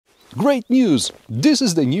Great news! This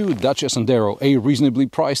is the new Dacia Sandero, a reasonably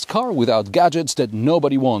priced car without gadgets that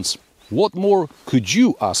nobody wants. What more could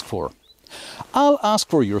you ask for? I'll ask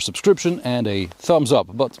for your subscription and a thumbs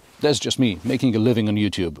up, but that's just me making a living on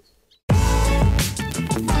YouTube.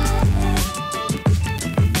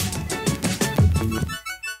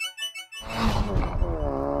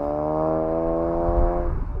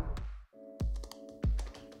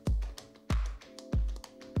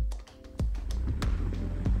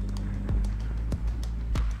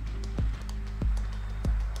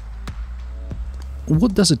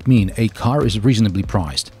 What does it mean a car is reasonably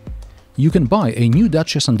priced? You can buy a new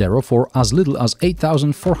Dacia Sandero for as little as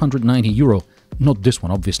 €8,490. Not this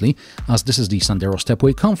one, obviously, as this is the Sandero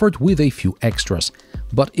Stepway Comfort with a few extras.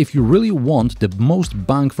 But if you really want the most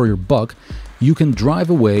bang for your buck, you can drive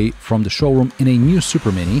away from the showroom in a new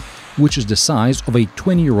Super Mini, which is the size of a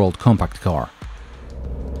 20-year-old compact car.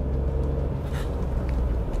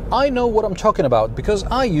 I know what I'm talking about because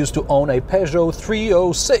I used to own a Peugeot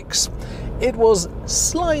 306. It was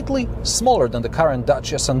slightly smaller than the current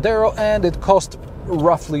Dacia Sandero and it cost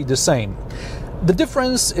roughly the same. The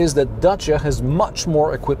difference is that Dacia has much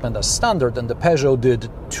more equipment as standard than the Peugeot did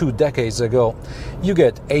 2 decades ago. You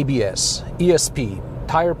get ABS, ESP,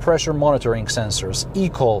 tire pressure monitoring sensors,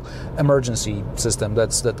 e-call, emergency system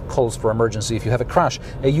that calls for emergency if you have a crash,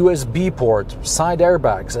 a USB port, side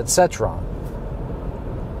airbags, etc.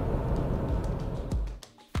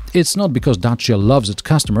 It's not because Dacia loves its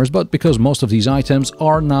customers, but because most of these items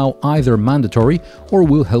are now either mandatory or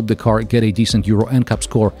will help the car get a decent Euro NCAP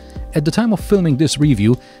score. At the time of filming this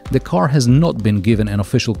review, the car has not been given an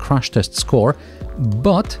official crash test score,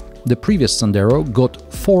 but the previous Sandero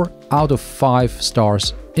got 4 out of 5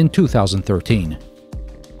 stars in 2013.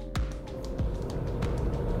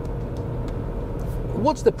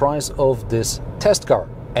 What's the price of this test car?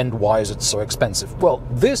 And why is it so expensive? Well,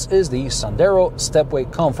 this is the Sandero Stepway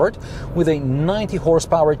Comfort with a 90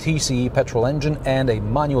 horsepower TCE petrol engine and a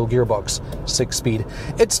manual gearbox, 6-speed.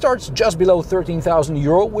 It starts just below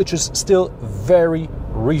 €13,000, which is still very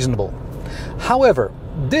reasonable. However,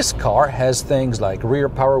 this car has things like rear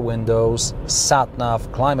power windows,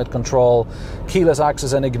 sat-nav, climate control, keyless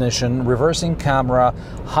access and ignition, reversing camera,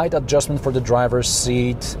 height adjustment for the driver's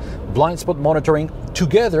seat, blind spot monitoring.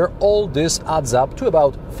 Together, all this adds up to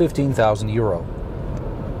about €15,000.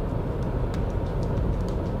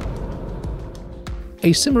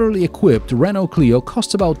 A similarly equipped Renault Clio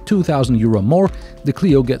costs about €2,000 more. The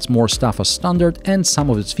Clio gets more stuff as standard and some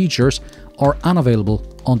of its features are unavailable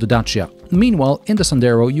on the Dacia. Meanwhile, in the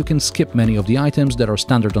Sandero you can skip many of the items that are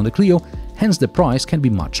standard on the Clio, hence the price can be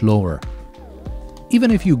much lower. Even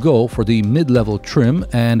if you go for the mid-level trim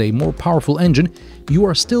and a more powerful engine, you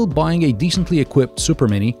are still buying a decently equipped Super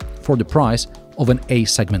Mini for the price of an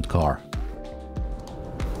A-segment car.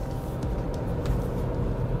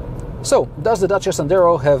 So, does the Dacia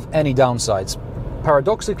Sandero have any downsides?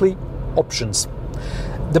 Paradoxically, options.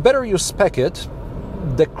 The better you spec it,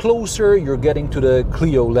 the closer you're getting to the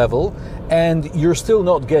Clio level, and you're still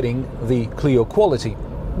not getting the Clio quality.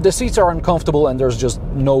 The seats are uncomfortable and there's just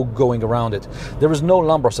no going around it. There is no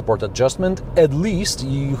lumbar support adjustment. At least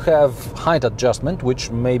you have height adjustment, which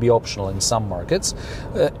may be optional in some markets,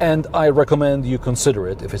 and I recommend you consider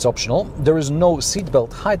it if it's optional. There is no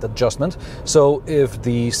seatbelt height adjustment, so if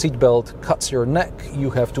the seatbelt cuts your neck, you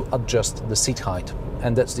have to adjust the seat height,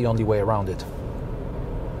 and that's the only way around it.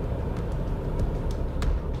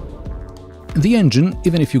 The engine,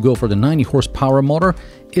 even if you go for the 90 horsepower motor,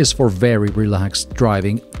 is for very relaxed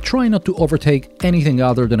driving. Try not to overtake anything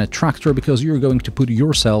other than a tractor because you're going to put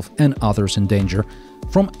yourself and others in danger.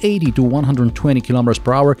 From 80 to 120 km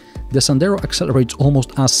per hour, the Sandero accelerates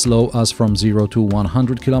almost as slow as from 0 to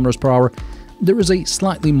 100 km per hour. There is a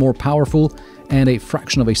slightly more powerful and a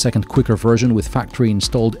fraction of a second quicker version with factory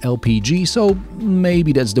installed LPG, so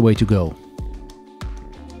maybe that's the way to go.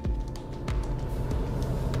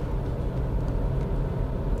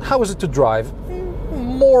 How is it to drive?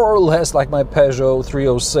 More or less like my Peugeot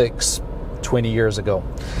 306 20 years ago.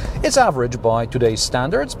 It's average by today's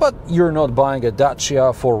standards, but you're not buying a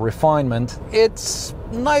Dacia for refinement. It's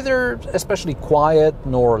neither especially quiet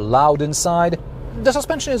nor loud inside. The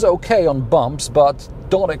suspension is okay on bumps, but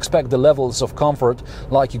don't expect the levels of comfort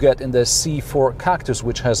like you get in the C4 Cactus,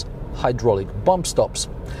 which has hydraulic bump stops.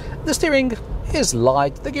 The steering is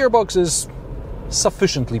light, the gearbox is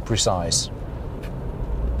sufficiently precise.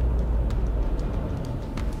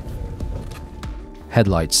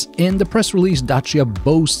 Headlights. In the press release, Dacia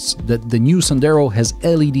boasts that the new Sandero has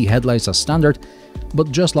LED headlights as standard, but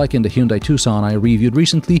just like in the Hyundai Tucson I reviewed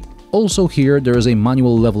recently, also here there is a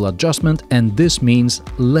manual level adjustment, and this means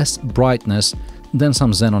less brightness than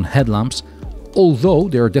some xenon headlamps, although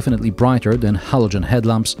they are definitely brighter than halogen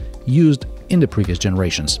headlamps used in the previous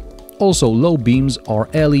generations. Also, low beams are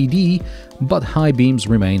LED, but high beams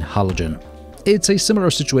remain halogen. It's a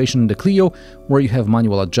similar situation in the Clio, where you have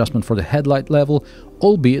manual adjustment for the headlight level,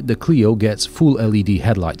 albeit the Clio gets full LED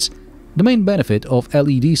headlights. The main benefit of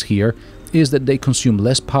LEDs here is that they consume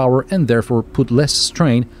less power and therefore put less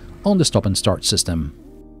strain on the stop and start system.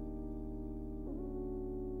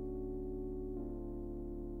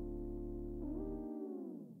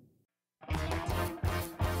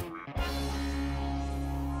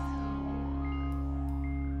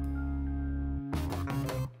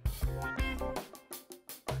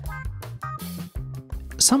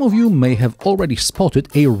 Some of you may have already spotted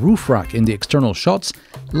a roof rack in the external shots.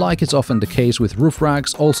 Like it's often the case with roof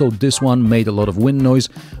racks, also this one made a lot of wind noise,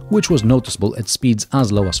 which was noticeable at speeds as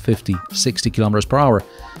low as 50-60 km per hour.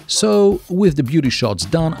 So, with the beauty shots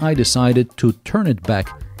done, I decided to turn it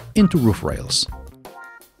back into roof rails.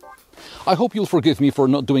 I hope you'll forgive me for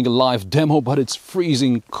not doing a live demo, but it's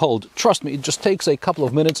freezing cold. Trust me, it just takes a couple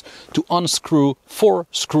of minutes to unscrew 4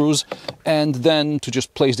 screws and then to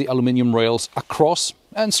just place the aluminium rails across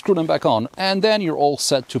and screw them back on. And then you're all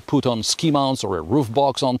set to put on ski mounts or a roof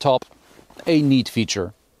box on top. A neat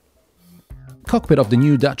feature. Cockpit of the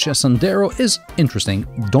new Dacia Sandero is interesting.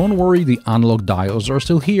 Don't worry, the analog dials are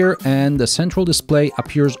still here and the central display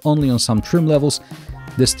appears only on some trim levels.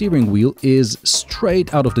 The steering wheel is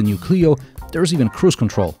straight out of the new Clio, there's even cruise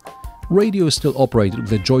control. Radio is still operated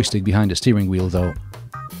with a joystick behind the steering wheel though.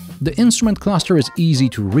 The instrument cluster is easy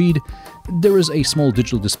to read, there is a small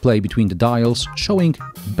digital display between the dials showing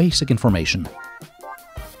basic information.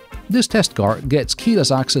 This test car gets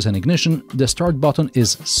keyless access and ignition, the start button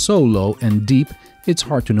is so low and deep it's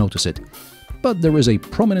hard to notice it. But there is a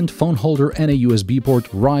prominent phone holder and a USB port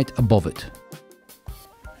right above it.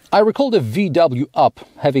 I recall the VW Up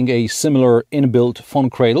having a similar inbuilt phone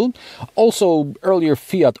cradle. Also, earlier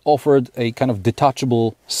Fiat offered a kind of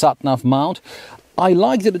detachable sat-nav mount. I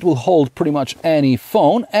like that it will hold pretty much any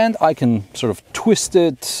phone and I can sort of twist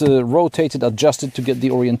it, rotate it, adjust it to get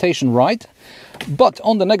the orientation right. But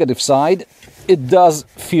on the negative side, it does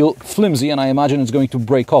feel flimsy and I imagine it's going to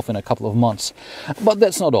break off in a couple of months. But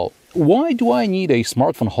that's not all. Why do I need a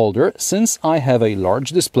smartphone holder since I have a large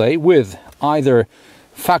display with either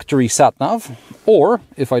factory sat-nav, or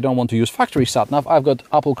if I don't want to use factory sat-nav, I've got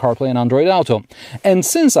Apple CarPlay and Android Auto. And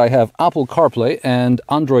since I have Apple CarPlay and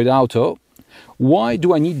Android Auto, why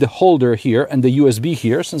do I need the holder here and the USB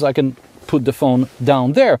here, since I can put the phone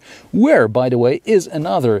down there, where, by the way, is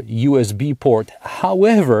another USB port.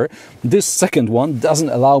 However, this second one doesn't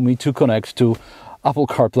allow me to connect to Apple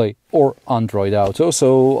CarPlay or Android Auto,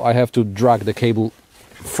 so I have to drag the cable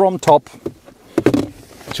from top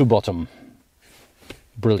to bottom.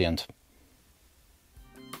 Brilliant.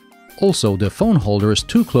 Also, the phone holder is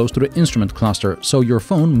too close to the instrument cluster, so your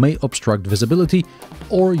phone may obstruct visibility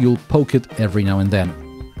or you'll poke it every now and then.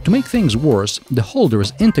 To make things worse, the holder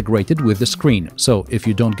is integrated with the screen, so if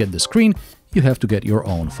you don't get the screen, you have to get your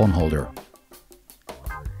own phone holder.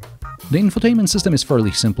 The infotainment system is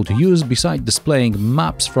fairly simple to use. Besides displaying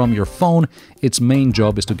maps from your phone, its main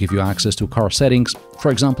job is to give you access to car settings.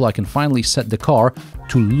 For example, I can finally set the car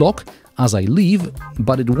to lock as I leave,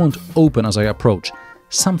 but it won't open as I approach,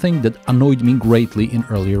 something that annoyed me greatly in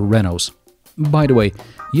earlier Renaults. By the way,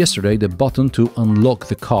 yesterday the button to unlock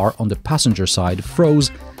the car on the passenger side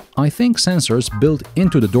froze. I think sensors built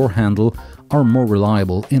into the door handle are more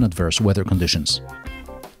reliable in adverse weather conditions.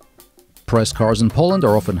 Press cars in Poland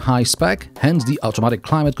are often high spec, hence the automatic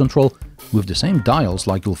climate control with the same dials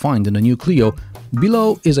like you'll find in the new Clio.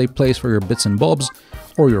 Below is a place for your bits and bobs,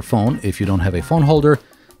 or your phone if you don't have a phone holder.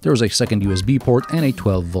 There is a second USB port and a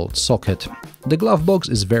 12-volt socket. The glove box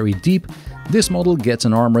is very deep. This model gets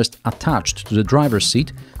an armrest attached to the driver's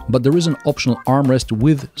seat, but there is an optional armrest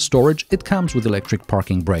with storage. It comes with electric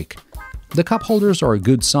parking brake. The cup holders are a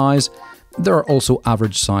good size. There are also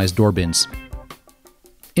average-sized door bins.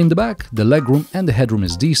 In the back, the legroom and the headroom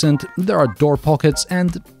is decent. There are door pockets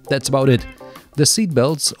and that's about it. The seat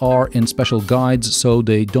belts are in special guides so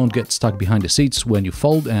they don't get stuck behind the seats when you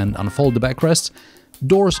fold and unfold the backrests.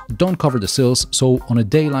 Doors don't cover the sills, so on a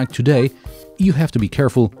day like today, you have to be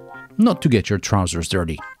careful not to get your trousers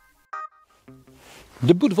dirty.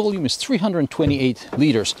 The boot volume is 328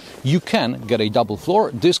 liters. You can get a double floor.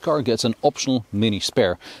 This car gets an optional mini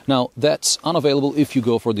spare. Now, that's unavailable if you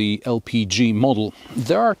go for the LPG model.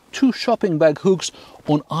 There are two shopping bag hooks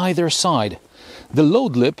on either side. The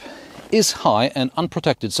load lip is high and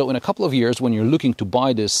unprotected, so in a couple of years when you're looking to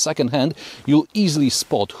buy this second-hand, you'll easily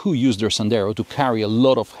spot who used their Sandero to carry a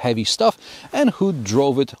lot of heavy stuff and who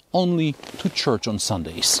drove it only to church on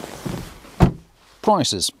Sundays.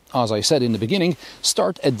 Prices, as I said in the beginning,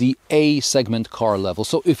 start at the A segment car level,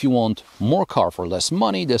 so if you want more car for less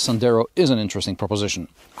money, the Sandero is an interesting proposition.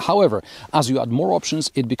 However, as you add more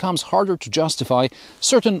options, it becomes harder to justify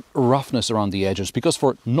certain roughness around the edges, because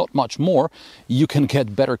for not much more, you can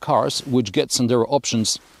get better cars which get Sandero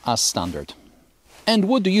options as standard. And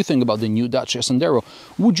what do you think about the new Dacia Sandero?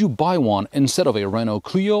 Would you buy one instead of a Renault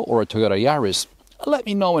Clio or a Toyota Yaris? Let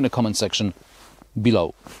me know in the comment section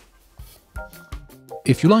below.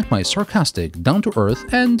 If you like my sarcastic,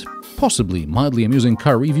 down-to-earth and possibly mildly amusing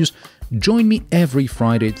car reviews, join me every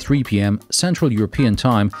Friday at 3 p.m. Central European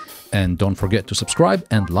Time, and don't forget to subscribe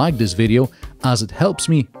and like this video as it helps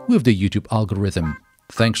me with the YouTube algorithm.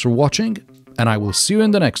 Thanks for watching, and I will see you in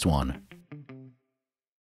the next one.